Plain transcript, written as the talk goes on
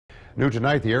New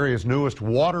tonight, the area's newest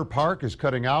water park is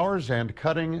cutting hours and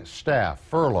cutting staff,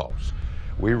 furloughs.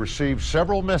 We received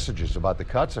several messages about the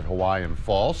cuts at Hawaiian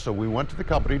Falls, so we went to the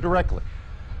company directly.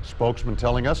 Spokesman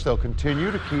telling us they'll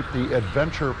continue to keep the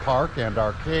adventure park and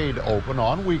arcade open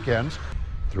on weekends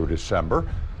through December,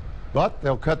 but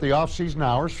they'll cut the off-season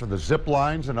hours for the zip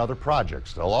lines and other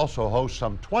projects. They'll also host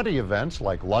some 20 events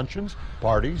like luncheons,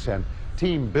 parties, and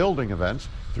team building events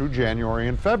through January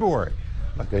and February.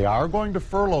 But they are going to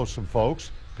furlough some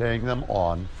folks, paying them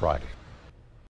on Friday.